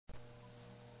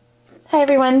Hi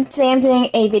everyone, today I'm doing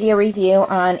a video review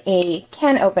on a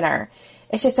can opener.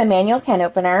 It's just a manual can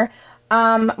opener.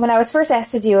 When I was first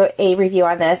asked to do a review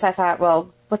on this, I thought,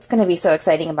 well, what's going to be so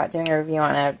exciting about doing a review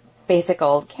on a basic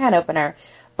old can opener?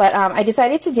 But I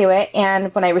decided to do it,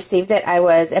 and when I received it, I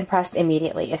was impressed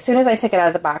immediately. As soon as I took it out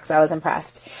of the box, I was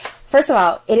impressed. First of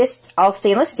all, it is all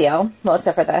stainless steel, well,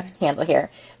 except for the handle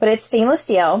here, but it's stainless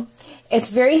steel. It's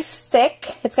very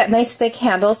thick. It's got nice thick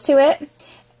handles to it.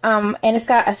 And it's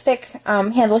got a thick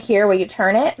handle here where you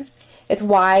turn it. It's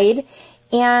wide,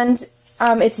 and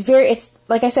it's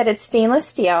like I said, it's stainless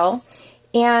steel,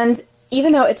 and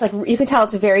even though it's like, you can tell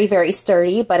it's very, very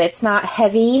sturdy, but it's not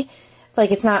heavy, like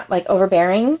it's not like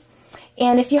overbearing.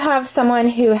 And if you have someone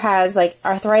who has like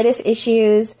arthritis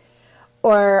issues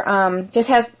or just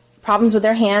has problems with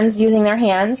their hands, using their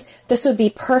hands, this would be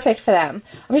perfect for them.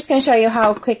 I'm just going to show you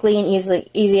how quickly and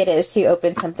easy it is to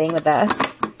open something with this.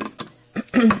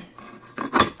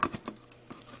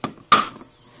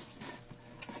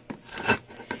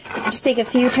 Just take a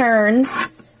few turns,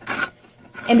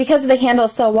 and because the handle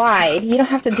is so wide, you don't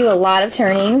have to do a lot of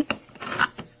turning,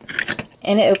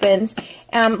 and it opens.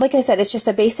 Like I said, it's just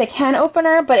a basic can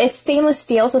opener, but it's stainless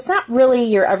steel, so it's not really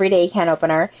your everyday can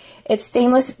opener. It's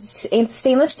stainless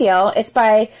steel. It's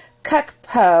by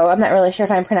Kukpo. I'm not really sure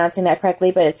if I'm pronouncing that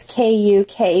correctly, but it's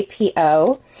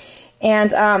Kukpo.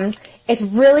 And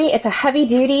it's a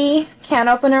heavy-duty can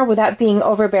opener without being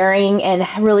overbearing and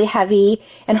really heavy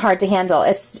and hard to handle.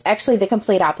 It's actually the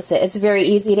complete opposite. It's very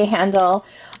easy to handle.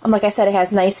 Like I said, it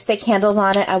has nice thick handles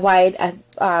on it,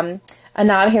 a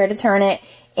knob here to turn it,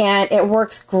 and it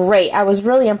works great. I was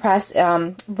really impressed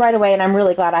right away, and I'm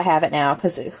really glad I have it now,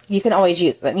 because you can always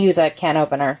use a can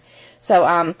opener.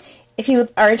 So if you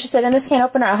are interested in this can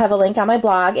opener, I'll have a link on my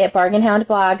blog at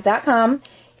bargainhoundblog.com.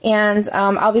 And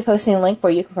I'll be posting a link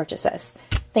where you can purchase this.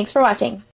 Thanks for watching.